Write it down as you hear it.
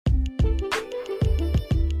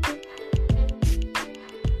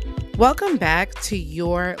Welcome back to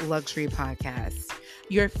your luxury podcast,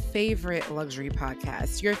 your favorite luxury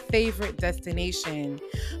podcast, your favorite destination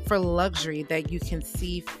for luxury that you can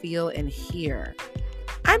see, feel, and hear.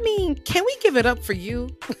 I mean, can we give it up for you?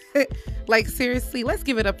 Like, seriously, let's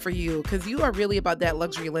give it up for you because you are really about that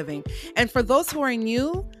luxury living. And for those who are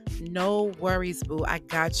new, no worries, boo. I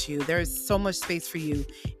got you. There is so much space for you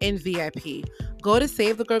in VIP. Go to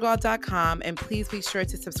SaveTheGirlGirl.com and please be sure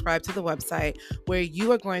to subscribe to the website where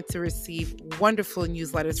you are going to receive wonderful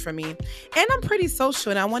newsletters from me. And I'm pretty social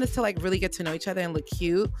and I want us to really get to know each other and look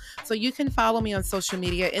cute. So you can follow me on social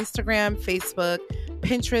media, Instagram, Facebook,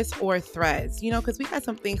 Pinterest, or Threads, because we got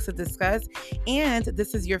some things to discuss. And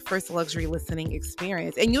this is your first luxury listening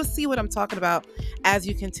experience. And you'll see what I'm talking about as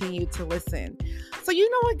you continue to listen. So you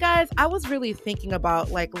know what, guys? I was really thinking about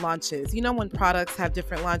launches. When products have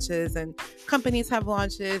different launches and companies have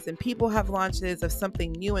launches and people have launches of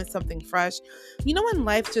something new and something fresh. When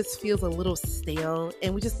life just feels a little stale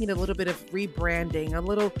and we just need a little bit of rebranding, a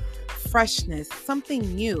little freshness, something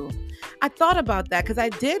new. I thought about that because I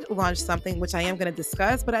did launch something, which I am going to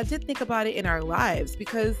discuss, but I did think about it in our lives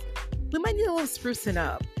because we might need a little sprucing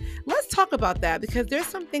up. Let's talk about that because there's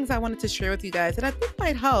some things I wanted to share with you guys that I think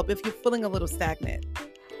might help if you're feeling a little stagnant.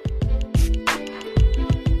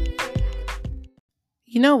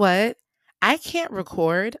 You know what? I can't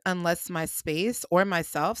record unless my space or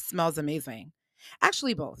myself smells amazing.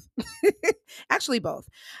 Actually, both. Actually, both.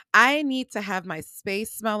 I need to have my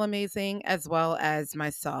space smell amazing as well as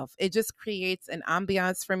myself. It just creates an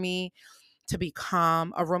ambiance for me to be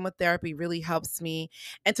calm. Aromatherapy really helps me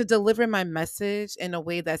and to deliver my message in a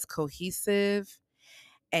way that's cohesive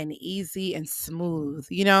and easy and smooth.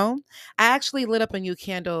 I actually lit up a new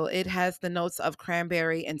candle. It has the notes of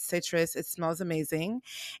cranberry and citrus. It smells amazing.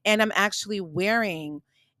 And I'm actually wearing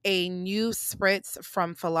a new spritz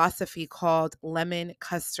from Philosophy called Lemon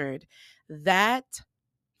Custard. That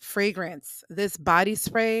fragrance, this body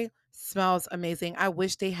spray smells amazing. I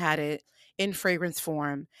wish they had it in fragrance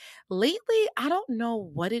form. Lately, I don't know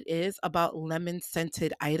what it is about lemon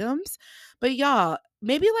scented items, but y'all,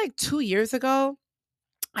 maybe 2 years ago,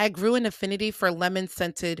 I grew an affinity for lemon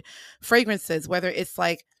scented fragrances, whether it's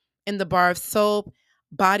in the bar of soap,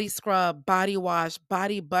 body scrub, body wash,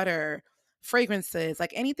 body butter, fragrances,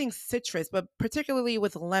 like anything citrus, but particularly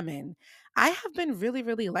with lemon. I have been really,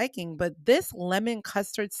 really liking, but this lemon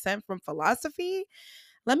custard scent from Philosophy,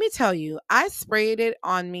 let me tell you, I sprayed it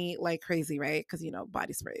on me like crazy, right? Because,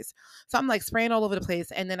 body sprays. So I'm spraying all over the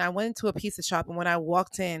place. And then I went into a pizza shop. And when I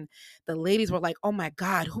walked in, the ladies were like, oh my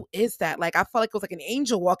God, who is that? I felt like it was like an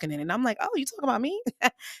angel walking in. And I'm like, oh, you talking about me?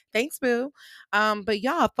 Thanks, boo. But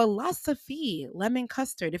y'all, Philosophy, lemon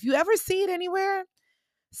custard. If you ever see it anywhere,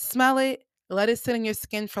 smell it, let it sit in your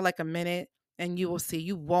skin for a minute. And you will see,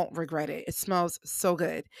 you won't regret it. It smells so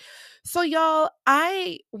good. So y'all,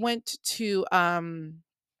 I went to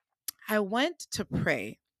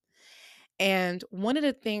pray. And one of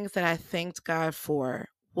the things that I thanked God for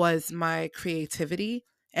was my creativity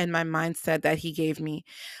and my mindset that He gave me,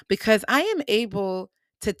 because I am able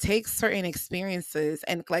to take certain experiences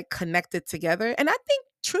and connect it together. And I think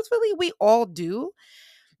truthfully, we all do,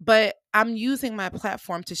 but I'm using my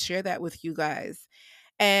platform to share that with you guys.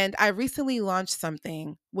 And I recently launched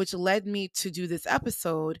something which led me to do this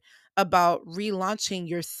episode about relaunching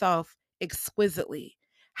yourself exquisitely,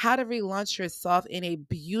 how to relaunch yourself in a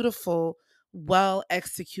beautiful, well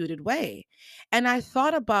executed way. And I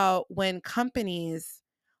thought about when companies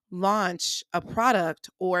launch a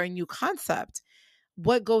product or a new concept,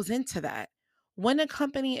 what goes into that? When a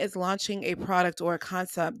company is launching a product or a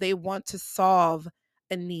concept, they want to solve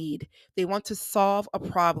a need. They want to solve a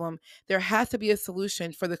problem. There has to be a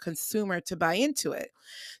solution for the consumer to buy into it.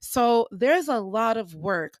 So there's a lot of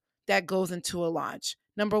work that goes into a launch.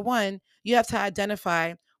 Number one, you have to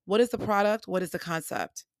identify what is the product, what is the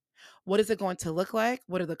concept, what is it going to look like,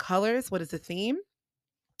 what are the colors, what is the theme,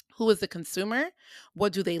 who is the consumer,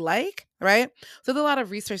 what do they like, right? So there's a lot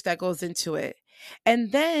of research that goes into it.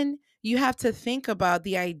 And then you have to think about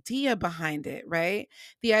the idea behind it, right?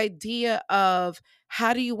 The idea of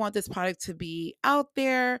how do you want this product to be out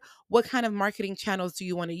there? What kind of marketing channels do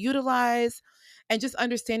you want to utilize? And just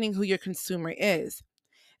understanding who your consumer is.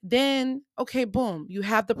 Then, okay, boom, you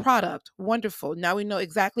have the product. Wonderful. Now we know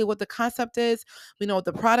exactly what the concept is. We know what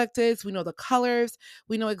the product is. We know the colors.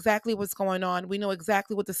 We know exactly what's going on. We know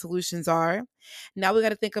exactly what the solutions are. Now we got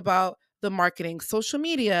to think about the marketing, social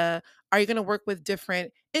media. Are you going to work with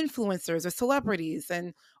different influencers or celebrities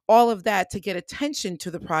and all of that to get attention to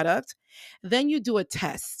the product? Then you do a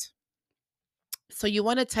test. So you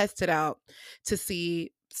want to test it out to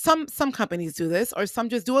see some companies do this, or some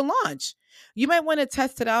just do a launch. You might want to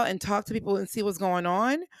test it out and talk to people and see what's going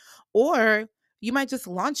on, or you might just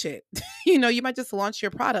launch it. You might just launch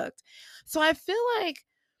your product. So I feel like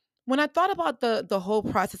when I thought about the whole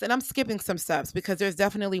process, and I'm skipping some steps because there's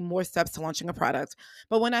definitely more steps to launching a product,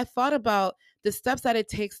 but when I thought about the steps that it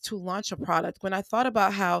takes to launch a product, when I thought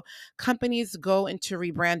about how companies go into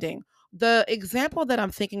rebranding, the example that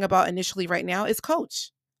I'm thinking about initially right now is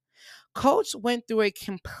Coach. Coach went through a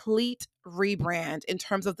complete rebrand in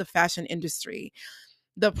terms of the fashion industry.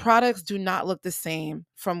 The products do not look the same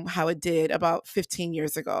from how it did about 15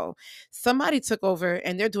 years ago. Somebody took over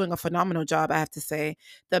and they're doing a phenomenal job, I have to say.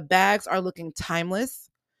 The bags are looking timeless.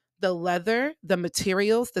 The leather, the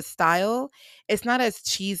materials, the style, it's not as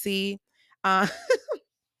cheesy. Uh,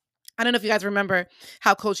 I don't know if you guys remember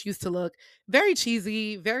how Coach used to look. Very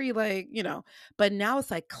cheesy, very but now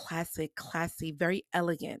it's like classic, classy, very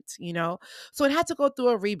elegant. So it had to go through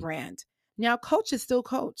a rebrand. Now Coach is still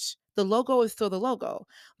Coach. The logo is still the logo.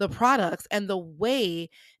 The products and the way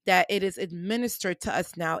that it is administered to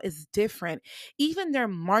us now is different. Even their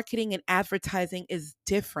marketing and advertising is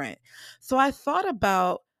different. So I thought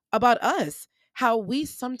about us, how we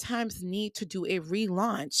sometimes need to do a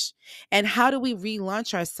relaunch. And how do we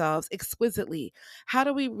relaunch ourselves exquisitely? How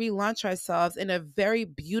do we relaunch ourselves in a very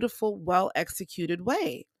beautiful, well executed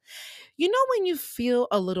way? When you feel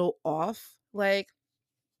a little off, like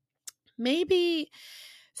maybe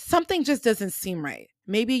something just doesn't seem right.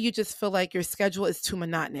 Maybe you just feel like your schedule is too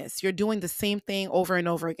monotonous. You're doing the same thing over and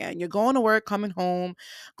over again. You're going to work, coming home,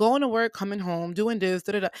 going to work, coming home, doing this,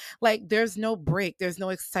 da da da. Like there's no break, there's no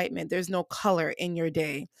excitement, there's no color in your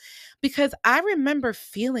day. Because I remember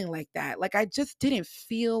feeling like that. Like I just didn't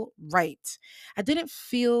feel right. I didn't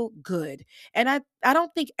feel good. And I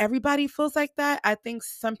don't think everybody feels like that. I think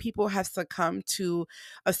some people have succumbed to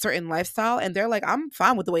a certain lifestyle and they're like, I'm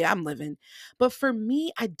fine with the way I'm living. But for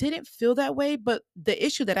me, I didn't feel that way. But the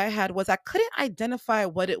issue that I had was I couldn't identify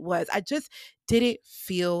what it was. I just didn't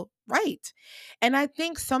feel right. And I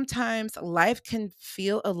think sometimes life can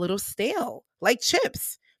feel a little stale, like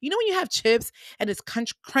chips. When you have chips and it's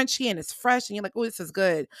crunchy and it's fresh and you're like, oh, this is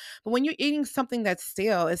good. But when you're eating something that's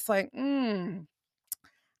stale, it's like,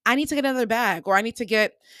 I need to get another bag, or I need to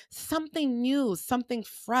get something new, something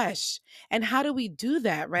fresh. And how do we do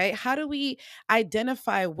that, right? How do we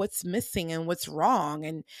identify what's missing and what's wrong?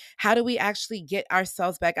 And how do we actually get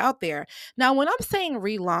ourselves back out there? Now, when I'm saying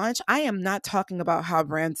relaunch, I am not talking about how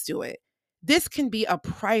brands do it. This can be a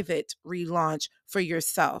private relaunch for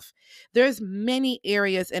yourself. There's many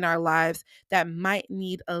areas in our lives that might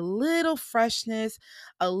need a little freshness,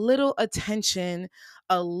 a little attention,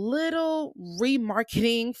 a little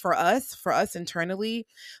remarketing for us internally,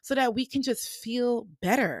 so that we can just feel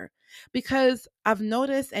better. Because I've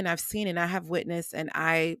noticed and I've seen and I have witnessed and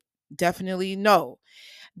I definitely know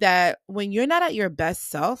that when you're not at your best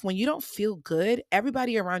self, when you don't feel good,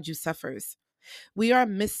 everybody around you suffers. We are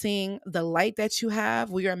missing the light that you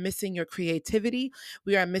have. We are missing your creativity.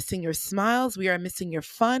 We are missing your smiles. We are missing your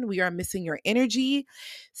fun. We are missing your energy.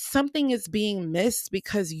 Something is being missed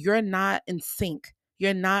because you're not in sync.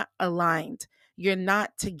 You're not aligned. You're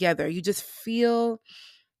not together. You just feel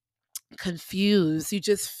confused. You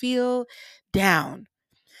just feel down.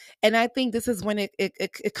 And I think this is when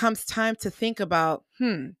it comes time to think about,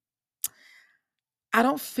 I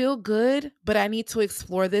don't feel good, but I need to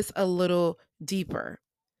explore this a little deeper.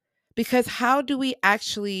 Because how do we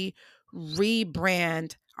actually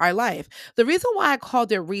rebrand our life? The reason why I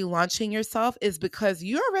called it relaunching yourself is because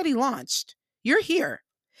you're already launched. You're here.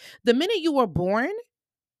 The minute you were born,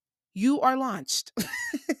 you are launched.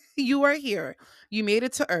 You are here. You made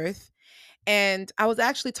it to earth. And I was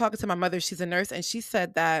actually talking to my mother, she's a nurse, and she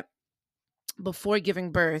said that before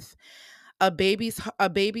giving birth, a baby's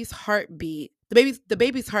heartbeat, the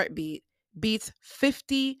baby's heartbeat beats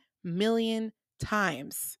 50 million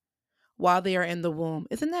times while they are in the womb.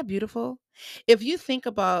 Isn't that beautiful? If you think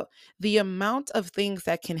about the amount of things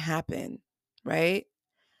that can happen, right,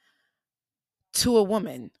 to a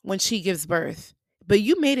woman when she gives birth, but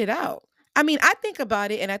you made it out. I mean, I think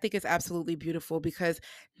about it and I think it's absolutely beautiful because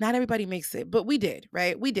not everybody makes it, but we did,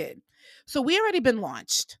 right? We did. So we already been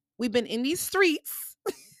launched. We've been in these streets.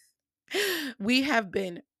 We have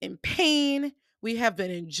been in pain. We have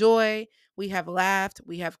been in joy. We have laughed.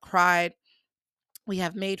 We have cried. We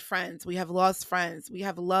have made friends. We have lost friends. We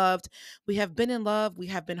have loved. We have been in love. We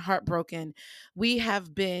have been heartbroken. We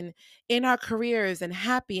have been in our careers and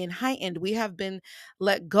happy and heightened. We have been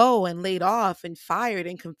let go and laid off and fired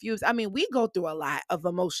and confused. I mean, we go through a lot of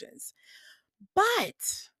emotions,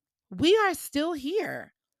 but we are still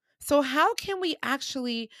here. So, how can we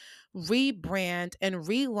actually rebrand, and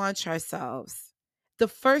relaunch ourselves, the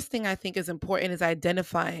first thing I think is important is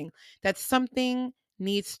identifying that something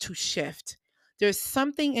needs to shift. There's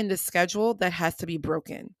something in the schedule that has to be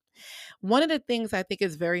broken. One of the things I think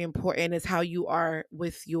is very important is how you are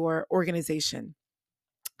with your organization.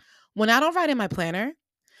 When I don't write in my planner,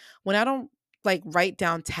 when I don't like write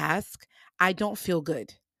down tasks, I don't feel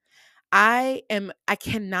good. I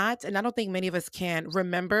cannot, and I don't think many of us can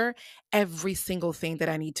remember every single thing that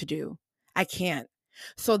I need to do. I can't.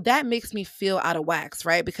 So that makes me feel out of wax,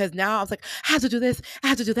 right? Because now I was like, I have to do this, I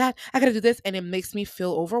have to do that, I gotta do this. And it makes me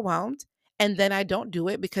feel overwhelmed. And then I don't do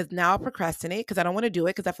it because now I procrastinate because I don't want to do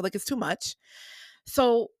it because I feel like it's too much.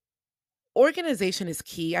 So organization is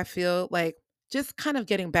key. I feel like just kind of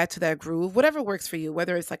getting back to that groove, whatever works for you,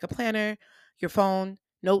 whether it's like a planner, your phone,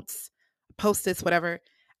 notes, post-its, whatever.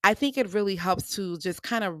 I think it really helps to just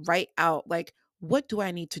kind of write out like, what do I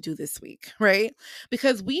need to do this week? Right?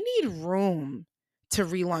 Because we need room to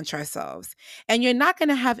relaunch ourselves. And you're not going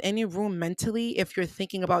to have any room mentally if you're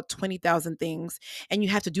thinking about 20,000 things and you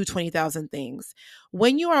have to do 20,000 things.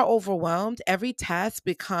 When you are overwhelmed, every task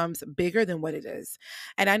becomes bigger than what it is.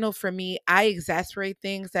 And I know for me, I exasperate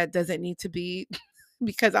things that doesn't need to be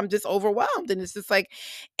because I'm just overwhelmed. And it's just like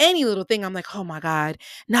any little thing, I'm like, oh my God,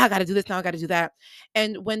 now I got to do this, now I got to do that.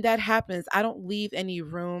 And when that happens, I don't leave any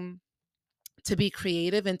room to be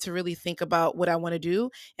creative and to really think about what I want to do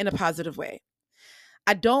in a positive way.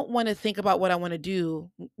 I don't want to think about what I want to do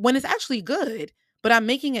when it's actually good, but I'm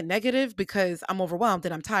making it negative because I'm overwhelmed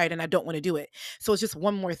and I'm tired and I don't want to do it. So it's just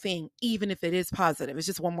one more thing, even if it is positive. It's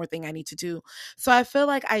just one more thing I need to do. So I feel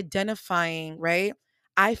like identifying, right?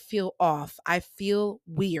 I feel off. I feel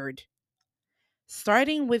weird.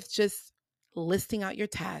 Starting with just listing out your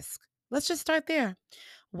task. Let's just start there.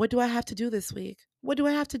 What do I have to do this week? What do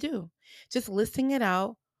I have to do? Just listing it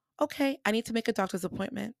out. Okay, I need to make a doctor's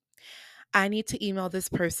appointment. I need to email this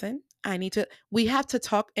person. We have to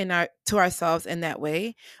talk in our to ourselves in that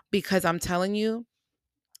way because I'm telling you,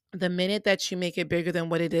 the minute that you make it bigger than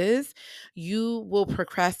what it is, you will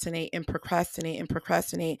procrastinate and procrastinate and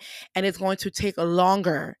procrastinate, and it's going to take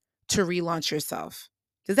longer to relaunch yourself.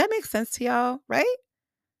 Does that make sense to y'all? Right?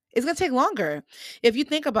 It's going to take longer. If you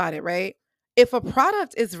think about it, right? If a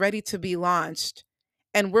product is ready to be launched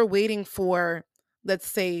and we're waiting for, let's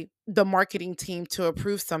say, the marketing team to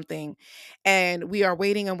approve something, and we are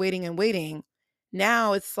waiting and waiting and waiting,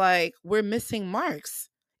 now it's like we're missing marks.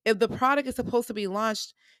 If the product is supposed to be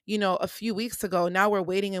launched, a few weeks ago, now we're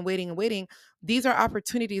waiting and waiting and waiting. These are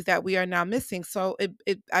opportunities that we are now missing. So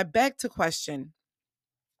I beg to question,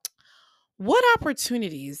 what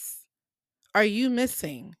opportunities are you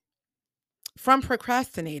missing from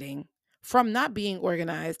procrastinating, from not being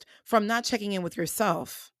organized, from not checking in with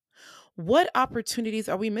yourself? What opportunities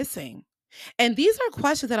are we missing? And these are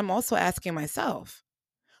questions that I'm also asking myself.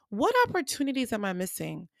 What opportunities am I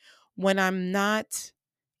missing when I'm not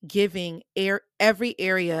giving every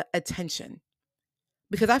area attention?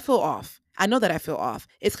 Because I feel off. I know that I feel off.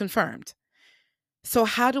 It's confirmed. So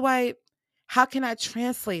how can I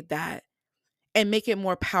translate that and make it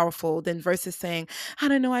more powerful than versus saying, I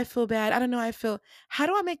don't know, I feel bad. I don't know, how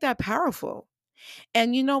do I make that powerful?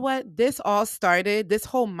 And you know what? This whole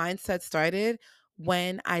mindset started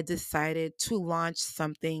when I decided to launch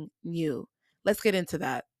something new. Let's get into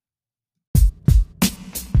that.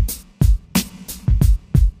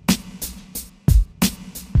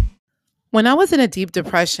 When I was in a deep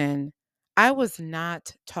depression, I was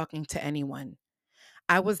not talking to anyone.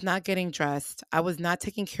 I was not getting dressed. I was not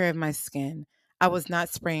taking care of my skin. I was not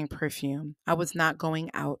spraying perfume. I was not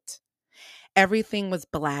going out. Everything was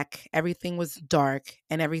black, everything was dark,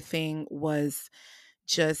 and everything was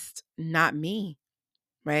just not me,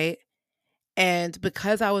 right? And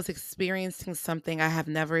because I was experiencing something I have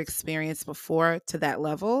never experienced before to that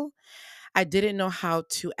level, I didn't know how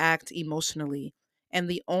to act emotionally. And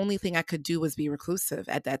the only thing I could do was be reclusive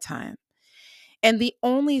at that time. And the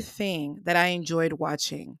only thing that I enjoyed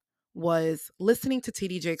watching was listening to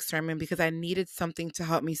TD Jakes' sermon because I needed something to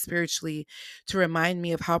help me spiritually to remind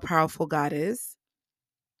me of how powerful God is,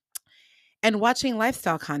 and watching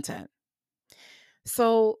lifestyle content.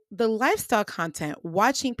 So, the lifestyle content,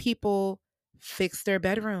 watching people fix their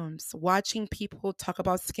bedrooms, watching people talk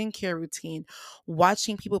about skincare routine,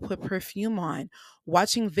 watching people put perfume on,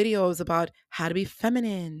 watching videos about how to be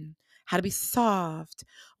feminine, how to be soft,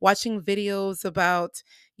 watching videos about,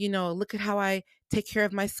 look at how I take care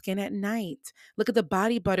of my skin at night. Look at the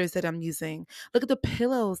body butters that I'm using. Look at the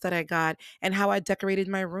pillows that I got and how I decorated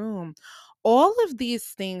my room. All of these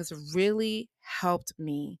things really helped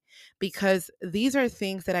me because these are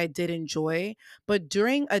things that I did enjoy. But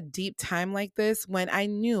during a deep time like this, when I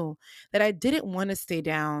knew that I didn't want to stay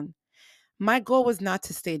down, my goal was not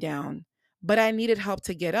to stay down, but I needed help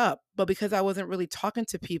to get up. But because I wasn't really talking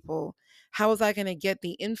to people, how was I going to get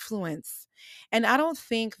the influence? And I don't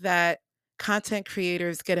think that content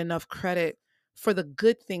creators get enough credit for the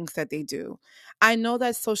good things that they do. I know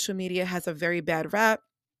that social media has a very bad rap.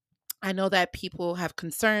 I know that people have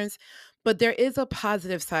concerns, but there is a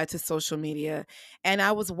positive side to social media. And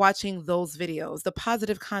I was watching those videos, the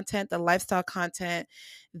positive content, the lifestyle content,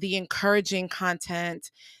 the encouraging content,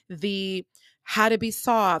 the how to be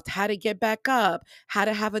soft, how to get back up, how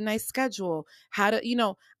to have a nice schedule, how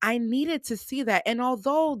to, I needed to see that. And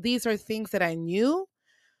although these are things that I knew,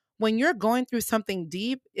 when you're going through something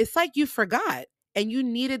deep, it's like you forgot and you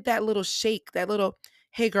needed that little shake, that little,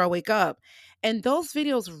 hey girl, wake up. And those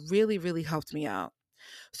videos really, really helped me out.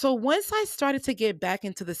 So once I started to get back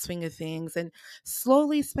into the swing of things and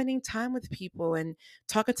slowly spending time with people and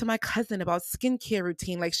talking to my cousin about skincare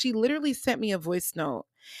routine, like she literally sent me a voice note,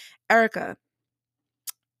 Erica,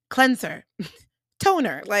 cleanser,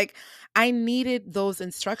 toner. Like I needed those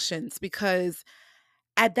instructions because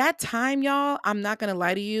at that time, y'all, I'm not going to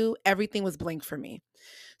lie to you, everything was blank for me.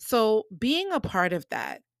 So, being a part of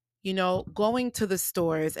that, going to the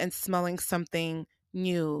stores and smelling something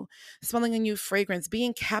new, smelling a new fragrance,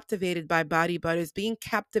 being captivated by body butters, being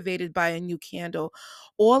captivated by a new candle,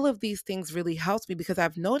 all of these things really helped me because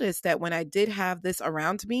I've noticed that when I did have this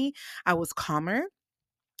around me, I was calmer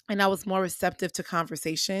and I was more receptive to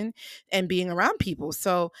conversation and being around people.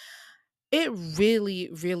 So, it really,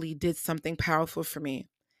 really did something powerful for me.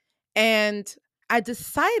 And I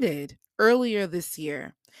decided earlier this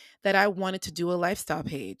year that I wanted to do a lifestyle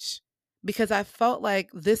page because I felt like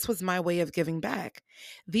this was my way of giving back.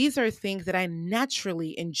 These are things that I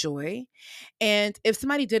naturally enjoy. And if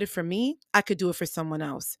somebody did it for me, I could do it for someone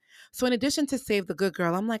else. So, in addition to Save the Good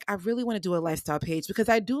Girl, I'm like, I really want to do a lifestyle page because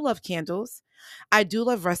I do love candles. I do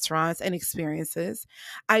love restaurants and experiences.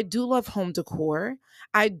 I do love home decor.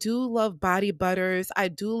 I do love body butters. I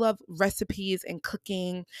do love recipes and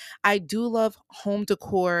cooking. I do love home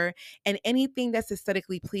decor and anything that's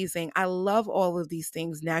aesthetically pleasing. I love all of these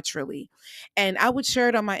things naturally. And I would share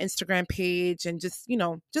it on my Instagram page and just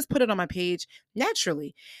put it on my page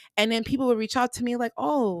naturally. And then people would reach out to me like,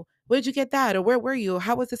 oh, where did you get that? Or where were you?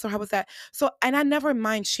 How was this? Or how was that? So, and I never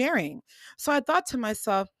mind sharing. So I thought to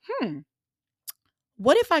myself,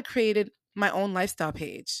 what if I created my own lifestyle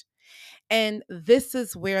page? And this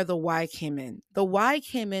is where the why came in. The why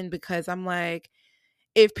came in because I'm like,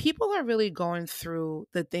 if people are really going through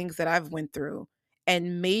the things that I've went through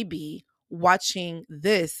and maybe watching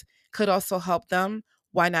this could also help them,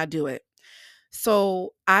 why not do it?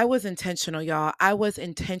 So I was intentional, y'all. I was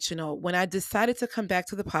intentional when I decided to come back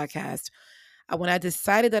to the podcast. When I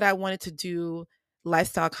decided that I wanted to do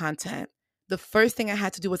lifestyle content, the first thing I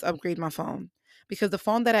had to do was upgrade my phone because the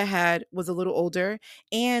phone that I had was a little older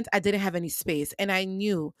and I didn't have any space. And I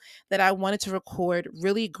knew that I wanted to record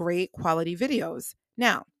really great quality videos.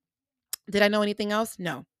 Now, did I know anything else?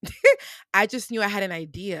 No. I just knew I had an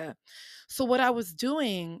idea. So what I was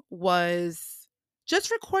doing was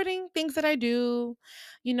just recording things that I do.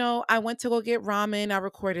 I went to go get ramen, I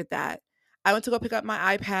recorded that. I went to go pick up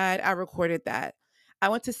my iPad, I recorded that. I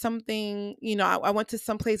went to something, I went to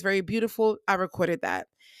some place very beautiful, I recorded that.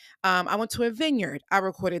 I went to a vineyard, I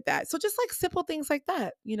recorded that. So just like simple things like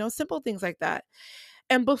that, simple things like that.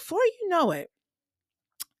 And before you know it,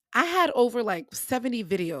 I had over like 70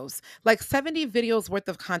 videos, like 70 videos worth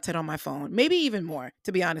of content on my phone, maybe even more,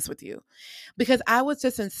 to be honest with you, because I was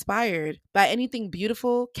just inspired by anything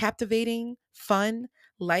beautiful, captivating, fun,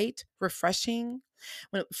 light, refreshing.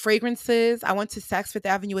 When fragrances, I went to Saks Fifth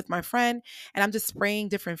Avenue with my friend and I'm just spraying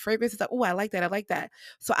different fragrances. Like, oh, I like that. I like that.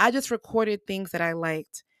 So I just recorded things that I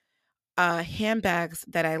liked, handbags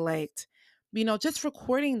that I liked, just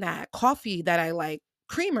recording that, coffee that I like,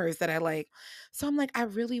 creamers that I like. So I'm like, I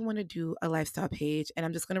really want to do a lifestyle page and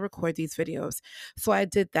I'm just going to record these videos. So I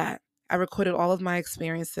did that. I recorded all of my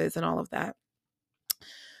experiences and all of that.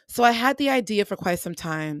 So I had the idea for quite some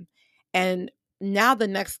time. And now the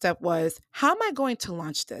next step was, how am I going to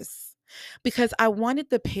launch this? Because I wanted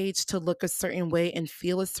the page to look a certain way and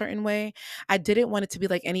feel a certain way. I didn't want it to be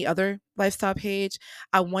like any other lifestyle page.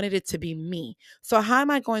 I wanted it to be me. So how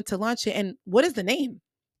am I going to launch it? And what is the name?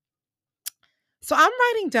 So I'm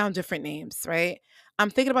writing down different names, right? I'm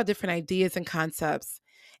thinking about different ideas and concepts.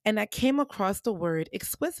 And I came across the word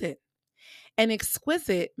exquisite. And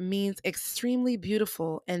exquisite means extremely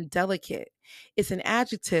beautiful and delicate. It's an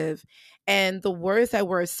adjective. And the words that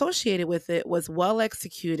were associated with it was well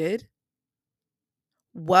executed,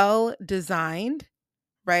 well designed,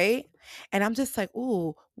 right? And I'm just like,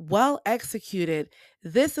 ooh, well executed.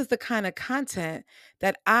 This is the kind of content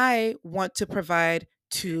that I want to provide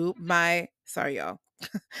to my, sorry, y'all.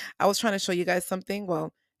 I was trying to show you guys something.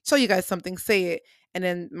 Well, show you guys something, say it. And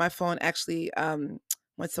then my phone actually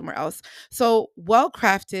went somewhere else. So well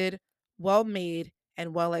crafted, well made,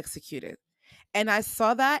 and well executed. And I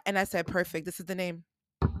saw that and I said, perfect. This is the name.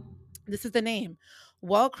 This is the name.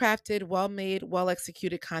 Well crafted, well made, well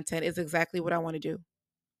executed content is exactly what I want to do.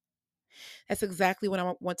 That's exactly what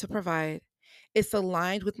I want to provide. It's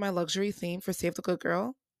aligned with my luxury theme for Save the Good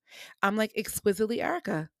Girl. I'm like exquisitely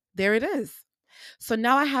Erica. There it is. So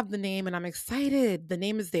now I have the name and I'm excited. The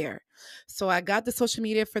name is there. So I got the social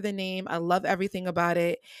media for the name. I love everything about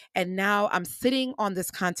it. And now I'm sitting on this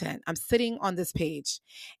content. I'm sitting on this page.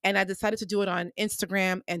 And I decided to do it on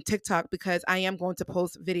Instagram and TikTok because I am going to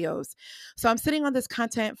post videos. So I'm sitting on this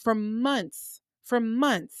content for months, for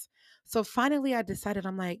months. So finally I decided,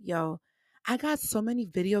 I'm like, yo, I got so many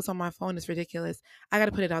videos on my phone. It's ridiculous. I got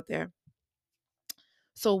to put it out there.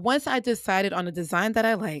 So once I decided on a design that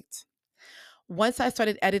I liked, once I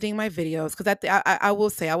started editing my videos, because I will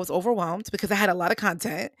say I was overwhelmed because I had a lot of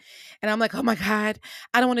content, and I'm like, oh my god,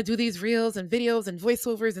 I don't want to do these reels and videos and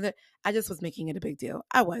voiceovers, and I just was making it a big deal.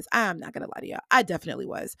 I was. I'm not gonna lie to you. I definitely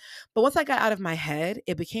was. But once I got out of my head,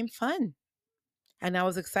 it became fun. And I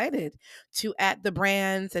was excited to add the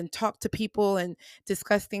brands and talk to people and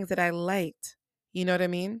discuss things that I liked. You know what I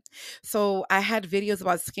mean? So I had videos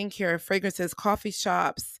about skincare, fragrances, coffee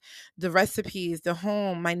shops, the recipes, the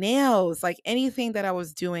home, my nails, like anything that I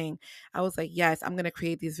was doing. I was like, yes, I'm going to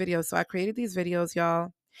create these videos. So I created these videos,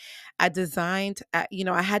 y'all. I designed, I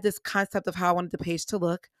had this concept of how I wanted the page to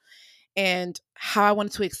look and how I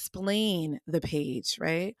wanted to explain the page,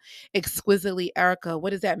 right? Exquisitely Erica, what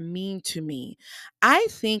does that mean to me? I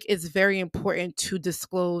think it's very important to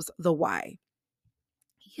disclose the why.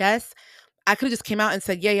 Yes, I could have just came out and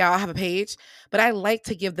said, yeah, I'll have a page, but I like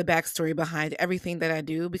to give the backstory behind everything that I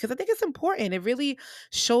do because I think it's important. It really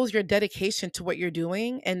shows your dedication to what you're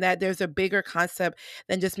doing and that there's a bigger concept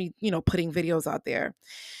than just me, putting videos out there.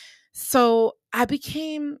 So I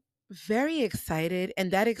became very excited,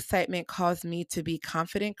 and that excitement caused me to be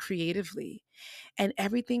confident creatively, and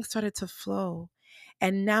everything started to flow.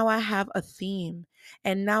 And now I have a theme,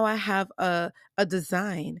 and now I have a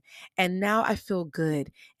design, and now I feel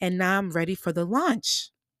good, and now I'm ready for the launch.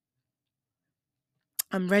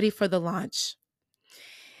 I'm ready for the launch.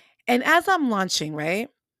 And as I'm launching, right?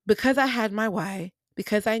 Because I had my why,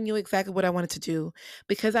 because I knew exactly what I wanted to do,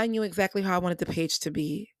 because I knew exactly how I wanted the page to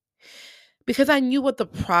be, because I knew what the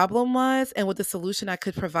problem was and what the solution I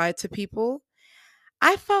could provide to people,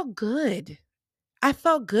 I felt good. I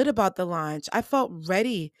felt good about the launch. I felt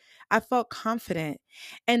ready. I felt confident.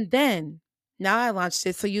 And then now I launched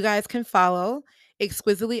it so you guys can follow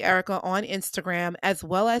Exquisitely Erica on Instagram as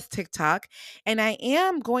well as TikTok. And I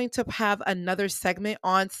am going to have another segment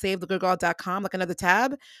on SaveTheGoodGirl.com, like another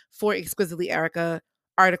tab for Exquisitely Erica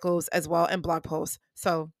articles as well and blog posts.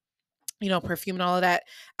 So perfume and all of that.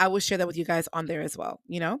 I will share that with you guys on there as well.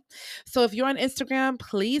 So if you're on Instagram,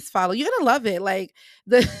 please follow. You're gonna love it. Like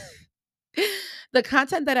the the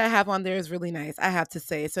content that I have on there is really nice, I have to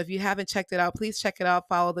say. So if you haven't checked it out, please check it out,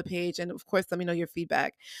 follow the page, and of course, let me know your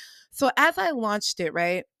feedback. So as I launched it,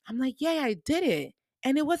 right, I'm like, yay, I did it.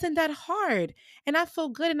 And it wasn't that hard. And I feel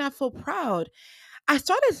good and I feel proud. I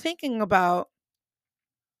started thinking about,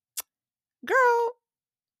 girl,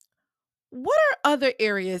 what are other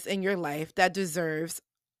areas in your life that deserves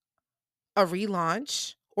a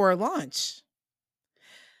relaunch or a launch?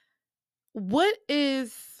 What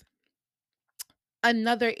is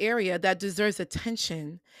another area that deserves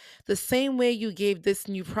attention the same way you gave this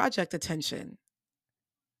new project attention?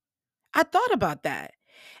 I thought about that.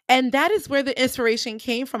 And that is where the inspiration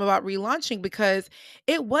came from about relaunching because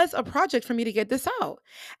it was a project for me to get this out.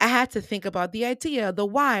 I had to think about the idea, the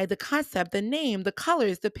why, the concept, the name, the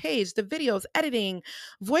colors, the page, the videos, editing,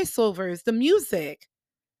 voiceovers, the music,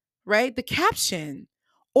 right? The caption.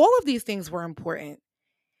 All of these things were important.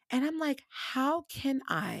 And I'm like, how can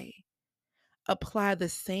I apply the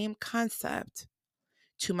same concept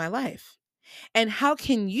to my life? And how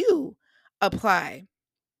can you apply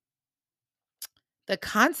the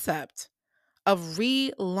concept of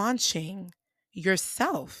relaunching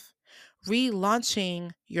yourself,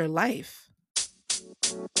 relaunching your life?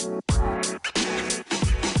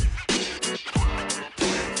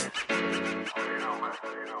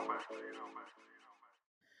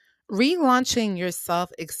 Relaunching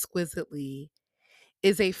yourself exquisitely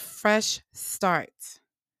is a fresh start.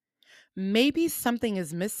 Maybe something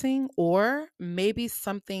is missing, or maybe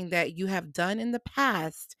something that you have done in the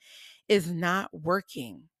past is not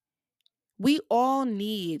working. We all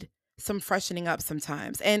need some freshening up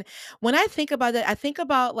sometimes. And when I think about it, I think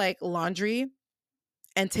about like laundry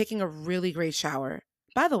and taking a really great shower.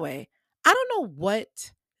 By the way, I don't know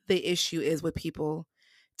what the issue is with people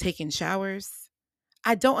taking showers.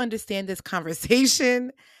 I don't understand this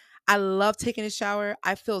conversation. I love taking a shower.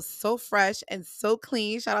 I feel so fresh and so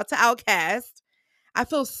clean. Shout out to Outcast. I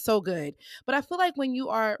feel so good. But I feel like when you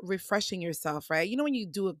are refreshing yourself, right? You know, when you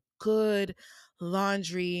do a good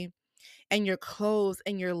laundry and your clothes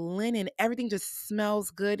and your linen, everything just smells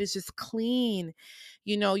good. It's just clean.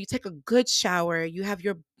 You know, you take a good shower, you have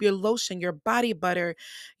your lotion, your body butter,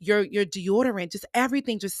 your deodorant, just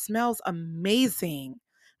everything just smells amazing.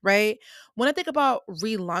 Right? When I think about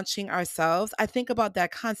relaunching ourselves, I think about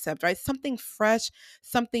that concept, right? Something fresh,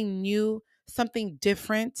 something new, something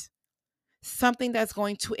different, something that's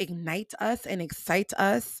going to ignite us and excite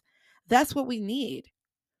us. That's what we need.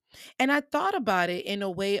 And I thought about it in a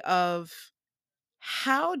way of,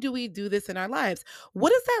 how do we do this in our lives?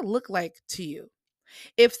 What does that look like to you?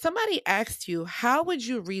 If somebody asked you, how would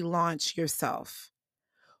you relaunch yourself?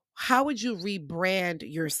 How would you rebrand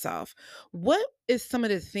yourself? What is some of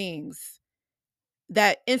the things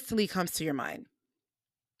that instantly comes to your mind?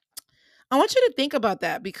 I want you to think about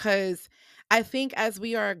that, because I think as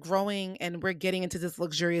we are growing and we're getting into this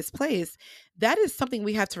luxurious place, that is something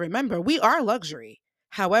we have to remember. We are luxury.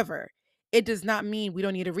 However, it does not mean we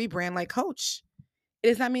don't need a rebrand like Coach. It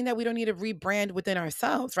does not mean that we don't need to rebrand within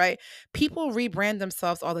ourselves, right? People rebrand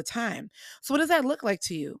themselves all the time. So, what does that look like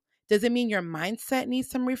to you? Does it mean your mindset needs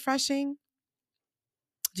some refreshing?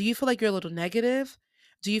 Do you feel like you're a little negative?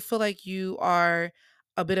 Do you feel like you are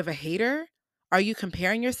a bit of a hater? Are you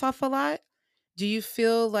comparing yourself a lot? Do you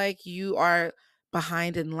feel like you are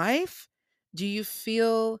behind in life? Do you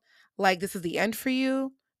feel like this is the end for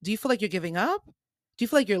you? Do you feel like you're giving up? Do you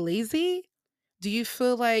feel like you're lazy? Do you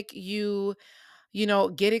feel like you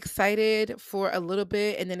get excited for a little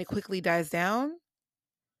bit and then it quickly dies down?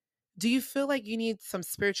 Do you feel like you need some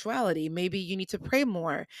spirituality? Maybe you need to pray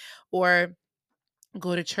more or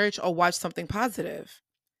go to church or watch something positive.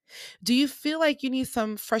 Do you feel like you need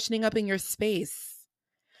some freshening up in your space?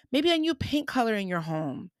 Maybe a new paint color in your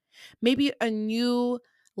home. Maybe a new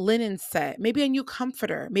linen set. Maybe a new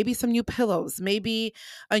comforter. Maybe some new pillows. Maybe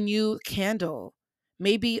a new candle.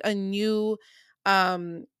 Maybe a new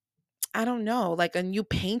I don't know, like a new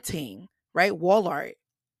painting, right? Wall art,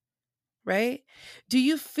 right? Do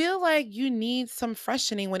you feel like you need some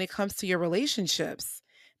freshening when it comes to your relationships?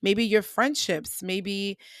 Maybe your friendships,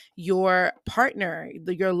 maybe your partner,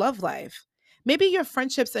 your love life. Maybe your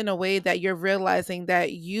friendships in a way that you're realizing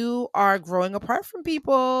that you are growing apart from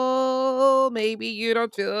people. Maybe you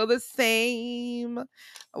don't feel the same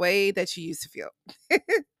way that you used to feel.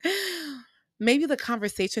 Maybe the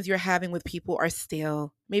conversations you're having with people are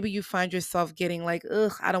stale. Maybe you find yourself getting like,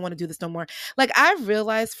 ugh, I don't want to do this no more. Like, I've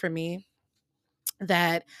realized for me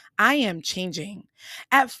that I am changing.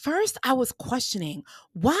 At first, I was questioning,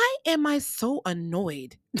 why am I so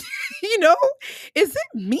annoyed? you know, is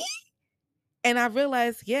it me? And I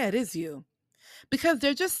realized, yeah, it is you. Because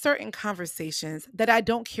there are just certain conversations that I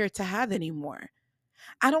don't care to have anymore.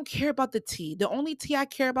 I don't care about the tea. The only tea I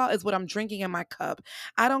care about is what I'm drinking in my cup.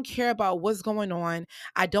 I don't care about what's going on.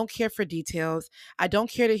 I don't care for details. I don't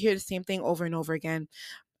care to hear the same thing over and over again.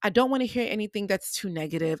 I don't want to hear anything that's too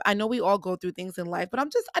negative. I know we all go through things in life, but I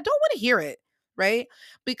don't want to hear it, right?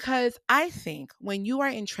 Because I think when you are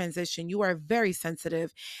in transition, you are very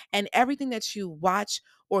sensitive, and everything that you watch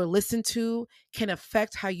or listen to can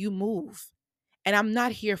affect how you move. And I'm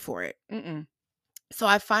not here for it. Mm-mm. So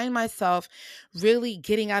I find myself really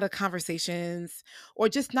getting out of conversations or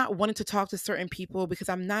just not wanting to talk to certain people because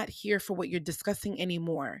I'm not here for what you're discussing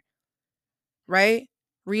anymore, right?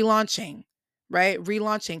 Relaunching, right?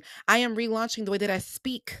 Relaunching. I am relaunching the way that I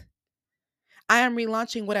speak. I am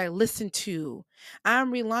relaunching what I listen to. I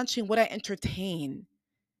am relaunching what I entertain.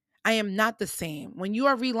 I am not the same. When you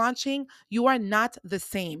are relaunching, you are not the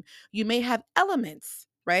same. You may have elements,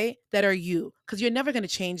 right, that are you, because you're never going to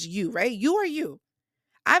change you, right? You are you.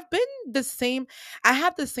 I've been the same. I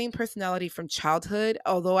have the same personality from childhood,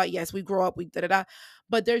 although yes, we grow up, we da da da,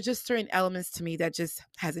 but there's just certain elements to me that just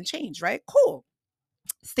hasn't changed, right? Cool.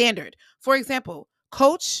 Standard. For example,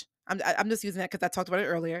 Coach, I'm just using that because I talked about it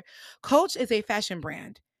earlier. Coach is a fashion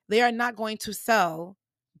brand. They are not going to sell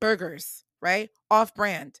burgers, right? Off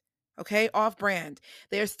brand. Okay, off brand.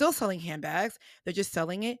 They are still selling handbags. They're just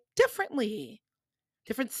selling it differently.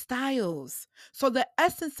 different styles. So the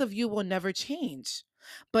essence of you will never change.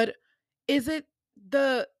 But is it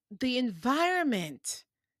the environment,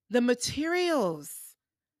 the materials,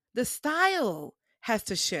 the style has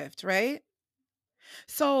to shift, right?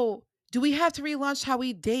 So, do we have to relaunch how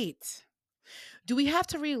we date? Do we have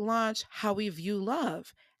to relaunch how we view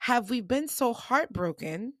love? Have we been so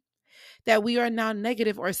heartbroken that we are now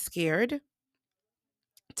negative or scared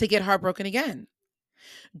to get heartbroken again?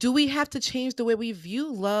 Do we have to change the way we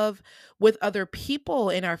view love with other people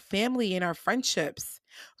in our family, in our friendships,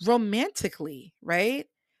 romantically, right?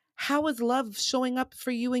 How is love showing up for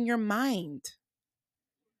you in your mind?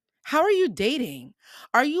 How are you dating?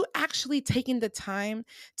 Are you actually taking the time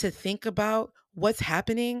to think about what's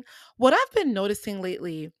happening? What I've been noticing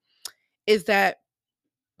lately is that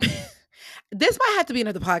this might have to be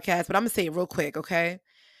another podcast, but I'm going to say it real quick, okay?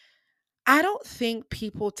 I don't think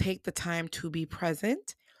people take the time to be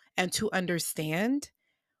present and to understand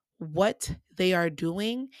what they are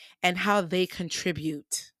doing and how they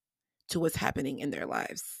contribute to what's happening in their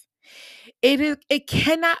lives. It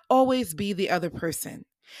cannot always be the other person.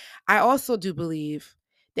 I also do believe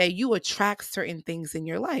that you attract certain things in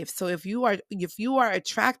your life. So if you are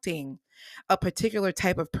attracting a particular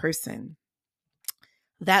type of person,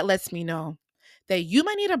 that lets me know that you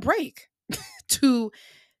might need a break to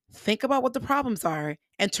think about what the problems are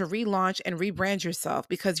and to relaunch and rebrand yourself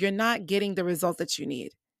because you're not getting the results that you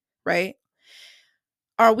need, right?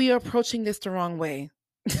 Are we approaching this the wrong way,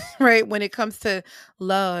 right? When it comes to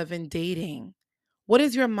love and dating, what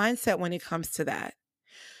is your mindset when it comes to that?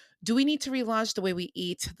 Do we need to relaunch the way we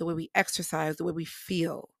eat, the way we exercise, the way we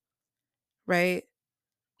feel, right?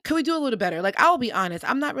 Could we do a little better? Like, I'll be honest,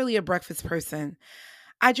 I'm not really a breakfast person.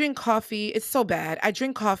 I drink coffee. It's so bad. I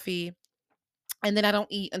drink coffee and then I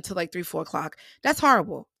don't eat until like 3, 4 o'clock. That's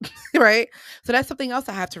horrible, right? So that's something else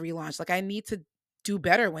I have to relaunch. Like, I need to do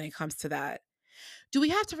better when it comes to that. Do we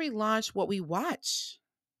have to relaunch what we watch?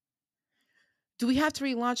 Do we have to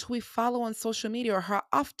relaunch who we follow on social media or how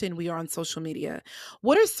often we are on social media?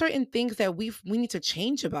 What are certain things that we need to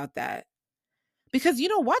change about that? Because,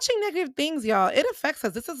 watching negative things, y'all, it affects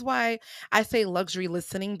us. This is why I say luxury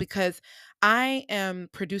listening, because I am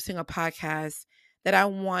producing a podcast that I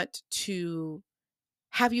want to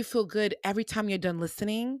have you feel good every time you're done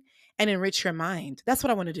listening and enrich your mind. That's what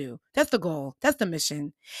I want to do. That's the goal. That's the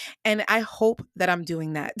mission. And I hope that I'm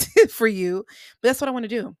doing that for you. But that's what I want to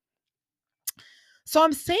do. So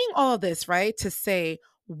I'm saying all of this, right, to say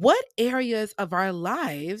what areas of our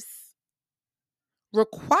lives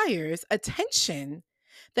requires attention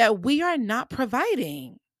that we are not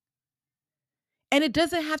providing. And it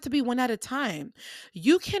doesn't have to be one at a time.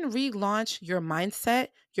 You can relaunch your mindset,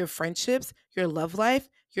 your friendships, your love life,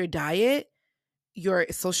 your diet, your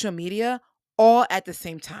social media, all at the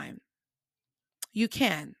same time. You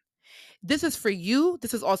can. This is for you.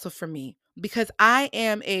 This is also for me because I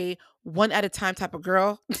am a one at a time type of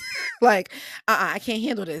girl. Like, I can't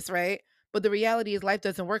handle this, right? But the reality is life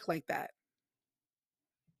doesn't work like that.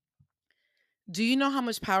 Do you know how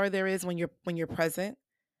much power there is when you're present?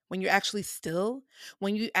 When you're actually still?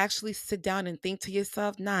 When you actually sit down and think to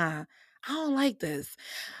yourself, "Nah, I don't like this."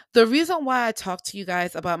 The reason why I talk to you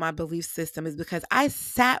guys about my belief system is because I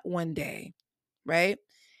sat one day, right?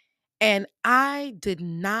 And I did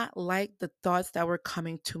not like the thoughts that were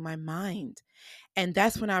coming to my mind. And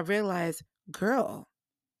that's when I realized, girl,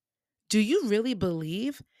 do you really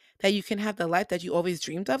believe that you can have the life that you always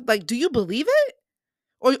dreamed of? Like, do you believe it?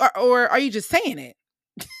 Or are you just saying it?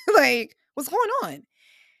 Like, what's going on?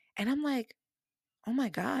 And I'm like, oh my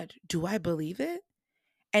God, do I believe it?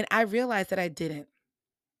 And I realized that I didn't.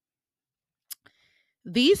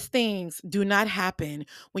 These things do not happen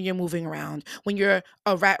when you're moving around, when you're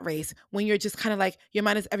a rat race, when you're just kind of like your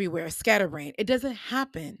mind is everywhere, scatterbrained. It doesn't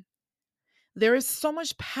happen. There is so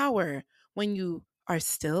much power when you are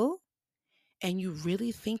still and you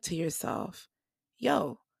really think to yourself,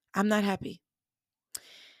 yo, I'm not happy.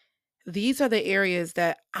 These are the areas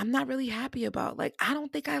that I'm not really happy about. Like, I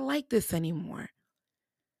don't think I like this anymore.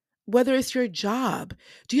 Whether it's your job,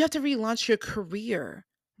 do you have to relaunch your career,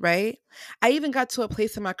 right? I even got to a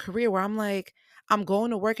place in my career where I'm like, I'm going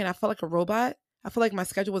to work and I felt like a robot. I feel like my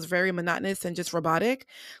schedule was very monotonous and just robotic.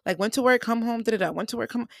 Like, went to work, come home, da da da, went to work,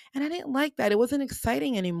 come, and I didn't like that. It wasn't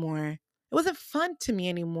exciting anymore. It wasn't fun to me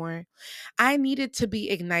anymore. I needed to be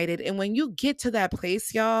ignited. And when you get to that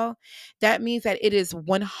place, y'all, that means that it is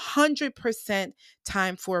 100%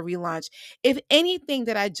 time for a relaunch. If anything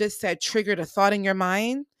that I just said triggered a thought in your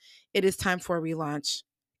mind, it is time for a relaunch.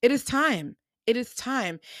 It is time. It is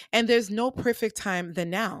time. And there's no perfect time than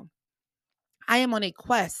now. I am on a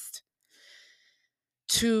quest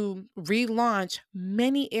to relaunch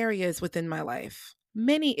many areas within my life,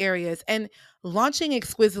 many areas. And launching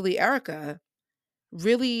Exquisitely Erica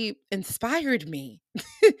really inspired me.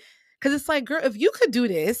 Because it's like, girl, if you could do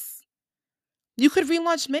this, you could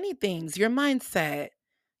relaunch many things, your mindset,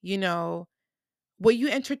 you know, what you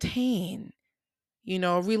entertain,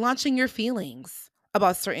 relaunching your feelings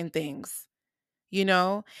about certain things, you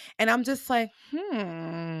know? And I'm just like,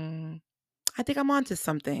 I think I'm onto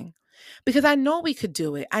something because I know we could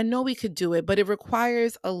do it. I know we could do it, but it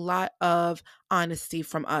requires a lot of honesty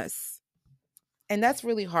from us. And that's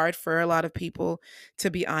really hard for a lot of people, to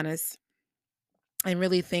be honest, and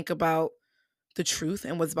really think about the truth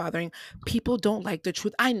and what's bothering. People don't like the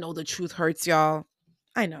truth. I know the truth hurts, y'all.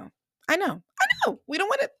 I know. I know. I know. We don't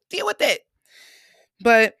want to deal with it.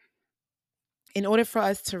 But in order for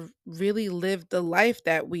us to really live the life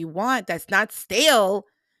that we want, that's not stale,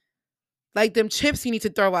 like them chips you need to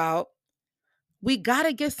throw out, we got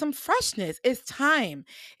to get some freshness. It's time.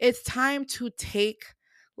 It's time to take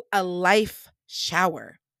a life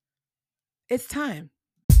shower. It's time.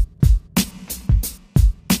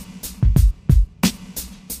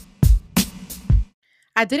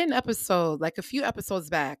 I did an episode, like a few episodes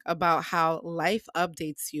back, about how life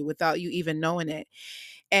updates you without you even knowing it.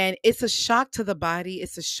 And it's a shock to the body.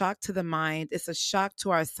 It's a shock to the mind. It's a shock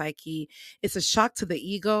to our psyche. It's a shock to the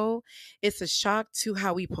ego. It's a shock to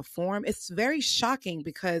how we perform. It's very shocking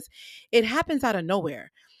because it happens out of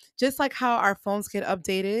nowhere. Just like how our phones get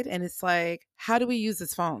updated, and it's like, how do we use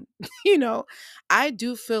this phone? you know, I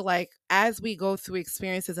do feel like as we go through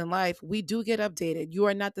experiences in life, we do get updated. You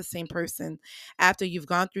are not the same person after you've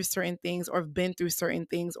gone through certain things or been through certain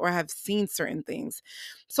things or have seen certain things.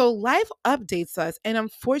 So life updates us. And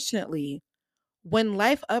unfortunately, when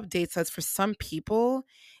life updates us for some people,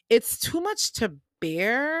 it's too much to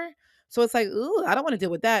bear. So it's like, ooh, I don't want to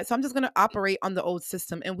deal with that. So I'm just going to operate on the old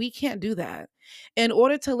system. And we can't do that. In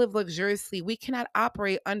order to live luxuriously, we cannot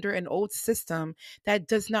operate under an old system that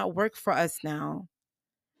does not work for us now.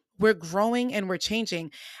 We're growing and we're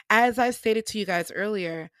changing. As I stated to you guys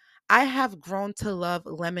earlier, I have grown to love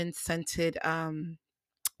lemon scented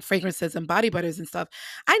fragrances and body butters and stuff.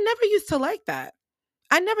 I never used to like that.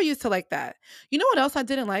 I never used to like that. You know what else I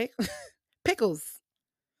didn't like? Pickles.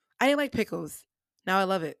 I didn't like pickles. Now I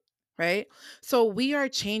love it, right? So we are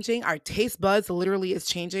changing. Our taste buds literally is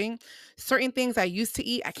changing. Certain things I used to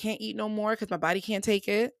eat, I can't eat no more because my body can't take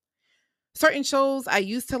it. Certain shows I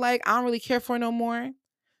used to like, I don't really care for no more.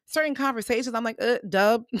 Certain conversations, I'm like,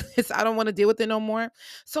 dub, I don't want to deal with it no more.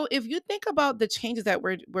 So if you think about the changes that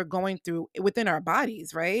we're going through within our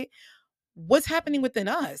bodies, right? What's happening within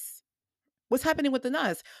us? What's happening within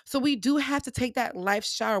us? So we do have to take that life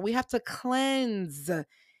shower. We have to cleanse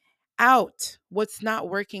out what's not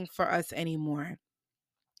working for us anymore.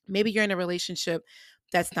 Maybe you're in a relationship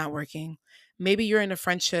that's not working. Maybe you're in a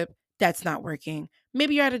friendship that's not working.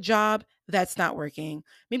 Maybe you're at a job that's not working.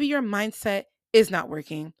 Maybe your mindset is not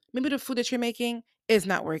working. Maybe the food that you're making is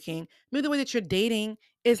not working. Maybe the way that you're dating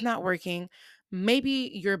is not working.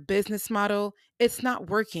 Maybe your business model, it's not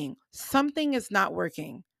working. Something is not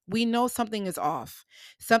working. We know something is off.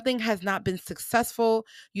 Something has not been successful.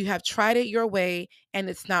 You have tried it your way and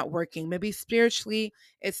it's not working. Maybe spiritually,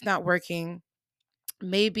 it's not working.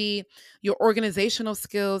 Maybe your organizational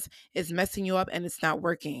skills is messing you up and it's not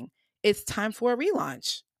working. It's time for a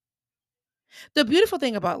relaunch. The beautiful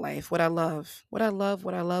thing about life, what I love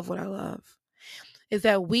is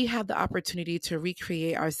that we have the opportunity to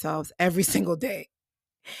recreate ourselves every single day.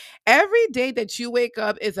 Every day that you wake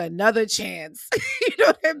up is another chance. you know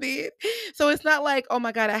what I mean? So it's not like, oh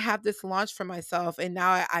my God, I have this launch for myself and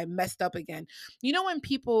now I messed up again. You know, when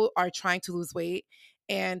people are trying to lose weight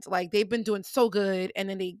and like they've been doing so good and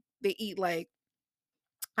then they eat like,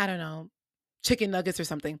 I don't know, chicken nuggets or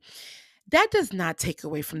something. That does not take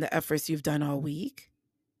away from the efforts you've done all week.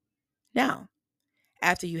 Now,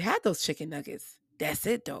 after you had those chicken nuggets, that's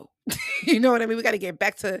it though. you know what I mean? We got to get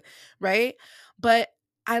back to, right? But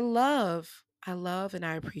I love and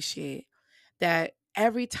I appreciate that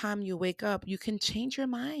every time you wake up, you can change your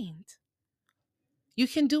mind. You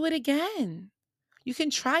can do it again. You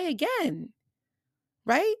can try again,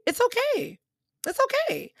 right? It's okay. It's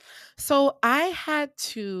okay. So I had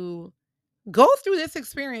to go through this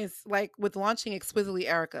experience, like with launching Exquisitely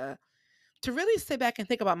Erica, to really sit back and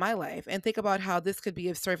think about my life and think about how this could be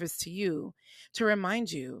of service to you, to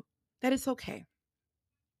remind you that it's okay.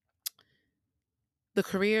 The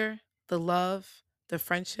career, the love, the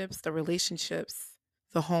friendships, the relationships,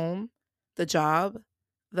 the home, the job,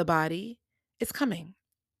 the body, it's coming.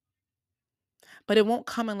 But it won't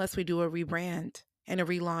come unless we do a rebrand and a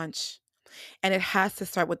relaunch. And it has to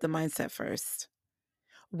start with the mindset first.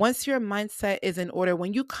 Once your mindset is in order,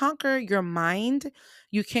 when you conquer your mind,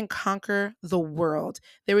 you can conquer the world.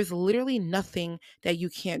 There is literally nothing that you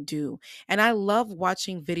can't do. And I love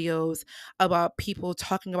watching videos about people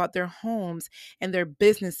talking about their homes and their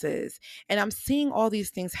businesses. And I'm seeing all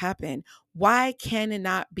these things happen. Why can it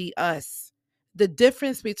not be us? The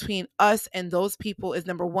difference between us and those people is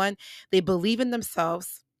number one, they believe in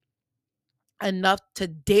themselves enough to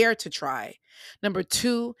dare to try. Number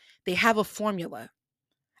two, they have a formula.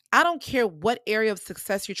 I don't care what area of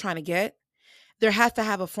success you're trying to get, there has to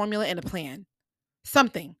have a formula and a plan.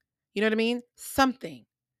 Something. You know what I mean? Something.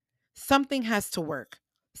 Something has to work.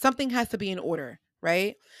 Something has to be in order,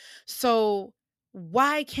 right? So,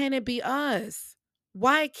 why can't it be us?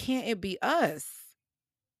 Why can't it be us?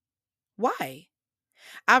 Why?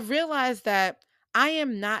 I've realized that I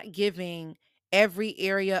am not giving every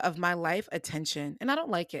area of my life attention, and I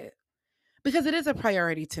don't like it because it is a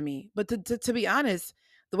priority to me. But to be honest,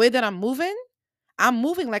 the way that I'm moving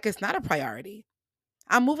like it's not a priority.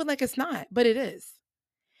 I'm moving like it's not, but it is.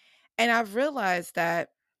 And I've realized that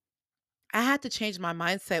I had to change my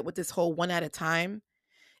mindset with this whole one at a time.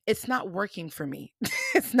 It's not working for me.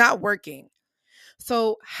 It's not working.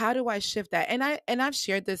 So how do I shift that? And I've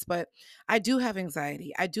shared this, but I do have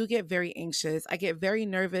anxiety. I do get very anxious. I get very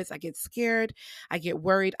nervous. I get scared. I get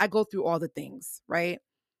worried. I go through all the things, right?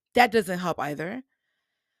 That doesn't help either.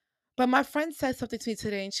 But my friend said something to me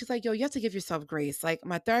today, and she's like, yo, you have to give yourself grace. Like,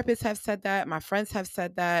 my therapists have said that. My friends have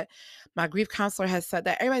said that. My grief counselor has said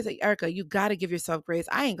that. Everybody's like, Erica, you got to give yourself grace.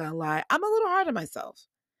 I ain't going to lie. I'm a little hard on myself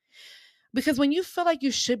because when you feel like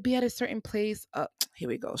you should be at a certain place, here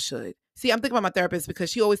we go, should. See, I'm thinking about my therapist because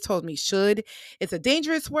she always told me should. It's a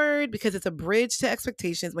dangerous word because it's a bridge to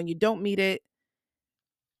expectations. When you don't meet it,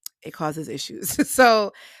 it causes issues.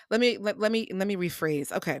 So let me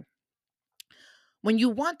rephrase. Okay. When you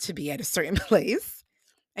want to be at a certain place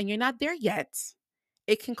and you're not there yet,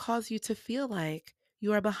 it can cause you to feel like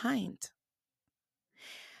you are behind.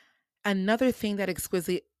 Another thing that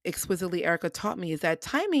exquisitely Erica taught me is that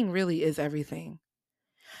timing really is everything.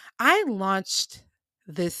 I launched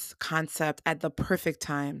this concept at the perfect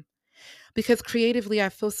time because creatively I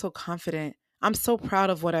feel so confident. I'm so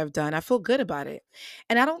proud of what I've done. I feel good about it.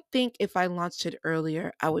 And I don't think if I launched it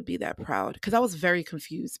earlier, I would be that proud because I was very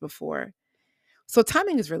confused before. So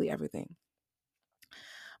timing is really everything.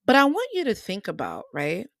 But I want you to think about,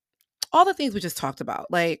 right? All the things we just talked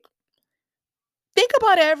about. Like, think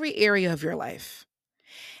about every area of your life.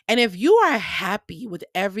 And if you are happy with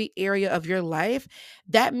every area of your life,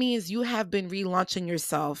 that means you have been relaunching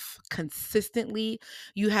yourself consistently.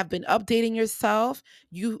 You have been updating yourself.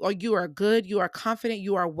 You are good, you are confident,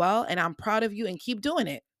 you are well, and I'm proud of you and keep doing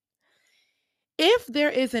it. If there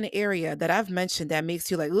is an area that I've mentioned that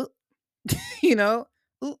makes you like, ooh, you know,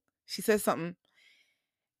 ooh, she says something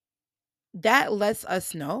that lets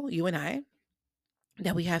us know, you and I,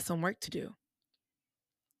 that we have some work to do.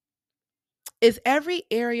 Is every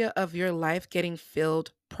area of your life getting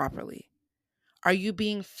filled properly? Are you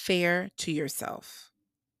being fair to yourself?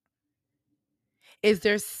 Is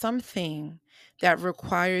there something that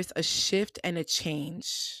requires a shift and a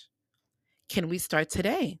change? Can we start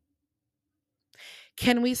today?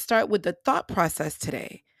 Can we start with the thought process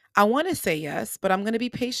today? I want to say yes, but I'm going to be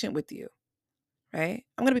patient with you, right?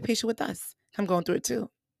 I'm going to be patient with us. I'm going through it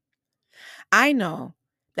too. I know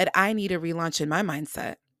that I need a relaunch in my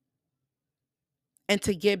mindset and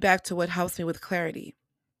to get back to what helps me with clarity.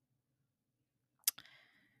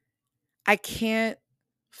 I can't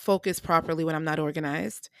focus properly when I'm not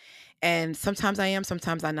organized. And sometimes I am,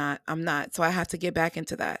 sometimes I'm not. So I have to get back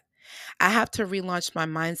into that. I have to relaunch my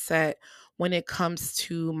mindset when it comes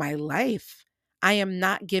to my life. I am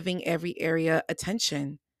not giving every area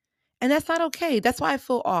attention. And that's not okay. That's why I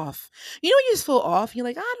feel off. You know when you just feel off, you're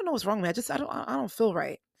like, I don't know what's wrong with me. I don't feel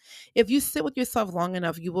right. If you sit with yourself long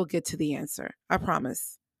enough, you will get to the answer. I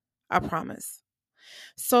promise. I promise.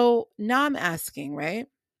 So now I'm asking, right?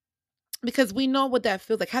 Because we know what that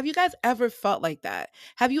feels like. Have you guys ever felt like that?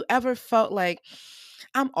 Have you ever felt like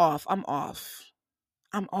I'm off, I'm off,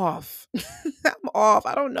 I'm off, I'm off.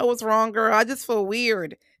 I don't know what's wrong, girl. I just feel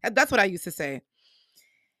weird. That's what I used to say.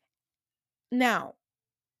 Now,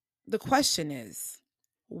 the question is,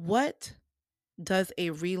 what does a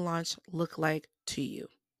relaunch look like to you?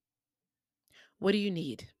 What do you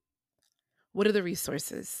need? What are the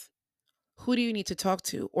resources? Who do you need to talk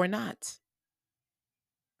to or not?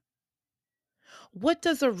 What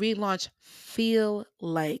does a relaunch feel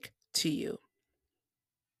like to you?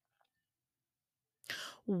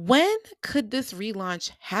 When could this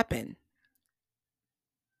relaunch happen?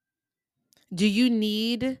 Do you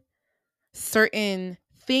need certain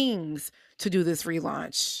things to do this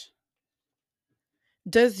relaunch?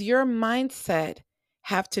 Does your mindset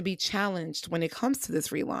have to be challenged when it comes to this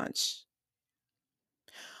relaunch?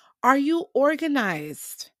 Are you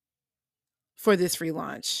organized for this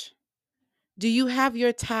relaunch? Do you have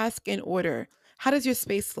your task in order? How does your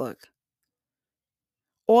space look?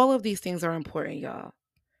 All of these things are important, y'all.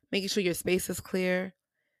 Making sure your space is clear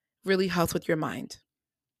really helps with your mind.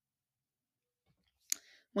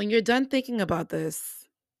 When you're done thinking about this,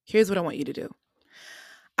 here's what I want you to do.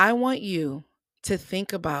 I want you to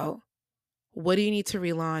think about, what do you need to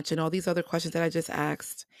relaunch, and all these other questions that I just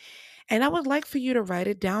asked. And I would like for you to write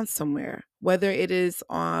it down somewhere, whether it is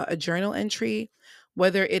a journal entry,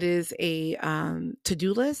 whether it is a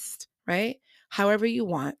to-do list, right? However you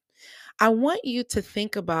want. I want you to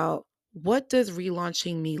think about, what does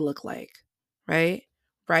relaunching me look like, right?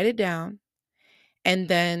 Write it down, and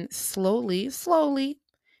then slowly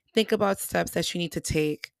think about steps that you need to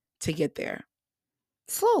take to get there.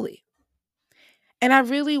 Slowly. And I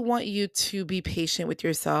really want you to be patient with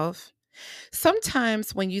yourself.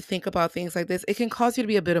 Sometimes when you think about things like this, it can cause you to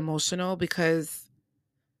be a bit emotional, because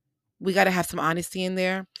we got to have some honesty in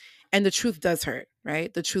there. And the truth does hurt,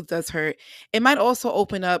 right? The truth does hurt. It might also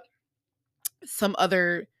open up some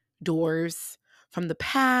other doors from the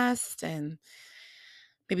past, and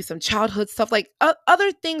maybe some childhood stuff, like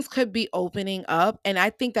other things could be opening up. And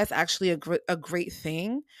I think that's actually a great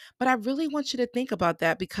thing. But I really want you to think about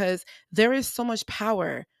that, because there is so much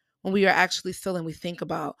power when we are actually still and we think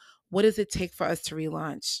about, what does it take for us to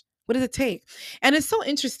relaunch? What does it take? And it's so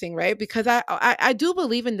interesting, right? Because I do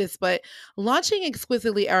believe in this, but launching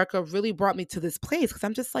Exquisitely Erica really brought me to this place, because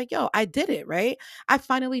I'm just like, yo, I did it, right? I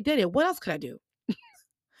finally did it. What else could I do?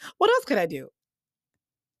 What else could I do?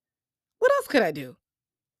 What else could I do?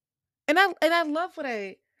 And I love what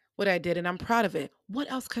I did, and I'm proud of it. What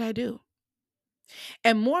else could I do?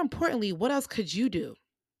 And more importantly, what else could you do?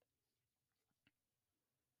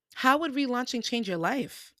 How would relaunching change your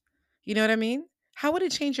life? You know what I mean? How would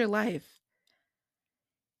it change your life?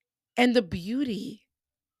 And the beauty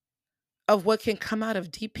of what can come out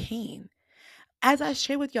of deep pain. As I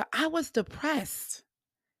shared with you, I was depressed.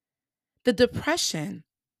 The depression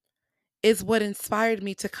is what inspired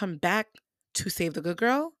me to come back to Save the Good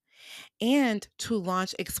Girl and to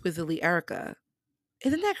launch Exquisitely Erica.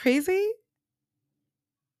 Isn't that crazy?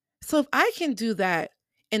 So if I can do that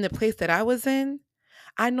in the place that I was in,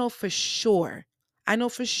 I know for sure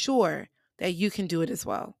that you can do it as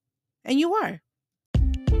well. And you are.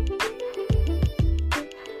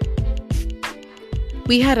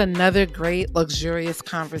 We had another great, luxurious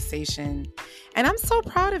conversation. And I'm so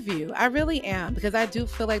proud of you. I really am, because I do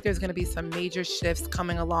feel like there's going to be some major shifts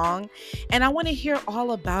coming along. And I want to hear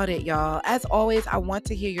all about it, y'all. As always, I want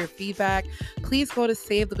to hear your feedback. Please go to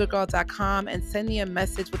savethegoodgirl.com and send me a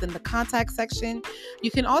message within the contact section.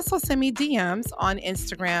 You can also send me DMs on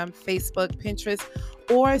Instagram, Facebook, Pinterest,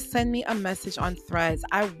 or send me a message on Threads.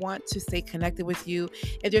 I want to stay connected with you.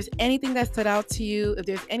 If there's anything that stood out to you, if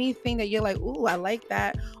there's anything that you're like, ooh, I like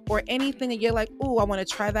that, or anything that you're like, ooh, I want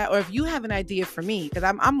to try that, or if you have an idea for me, because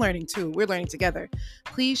I'm learning too, we're learning together,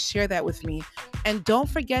 please share that with me. And don't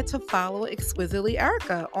forget to follow Exquisitely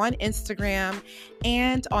Erica on Instagram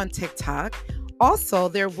and on TikTok. Also,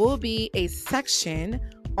 there will be a section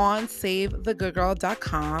on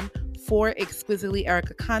savethegoodgirl.com for Exquisitely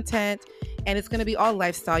Erica content. And it's going to be all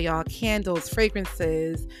lifestyle, y'all. Candles,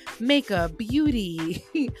 fragrances, makeup, beauty,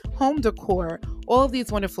 home decor, all of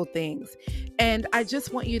these wonderful things. And I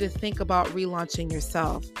just want you to think about relaunching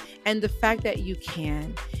yourself, and the fact that you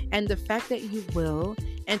can, and the fact that you will,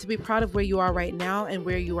 and to be proud of where you are right now and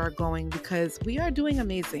where you are going, because we are doing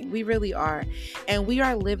amazing. We really are. And we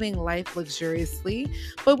are living life luxuriously.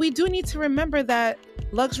 But we do need to remember that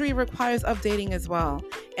luxury requires updating as well.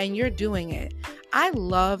 And you're doing it. I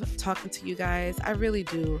love talking to you guys. I really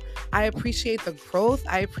do. I appreciate the growth.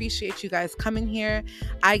 I appreciate you guys coming here.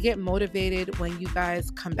 I get motivated when you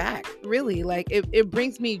guys come back. Really, like it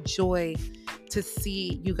brings me joy to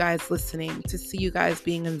see you guys listening, to see you guys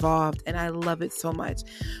being involved. And I love it so much.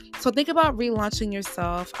 So think about relaunching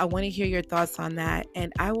yourself. I want to hear your thoughts on that.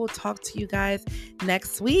 And I will talk to you guys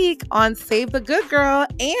next week on Save the Good Girl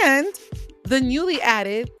and the newly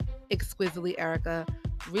added Exquisitely Erica.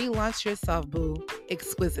 Relaunch yourself, boo.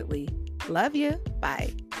 Exquisitely. Love you.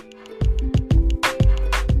 Bye.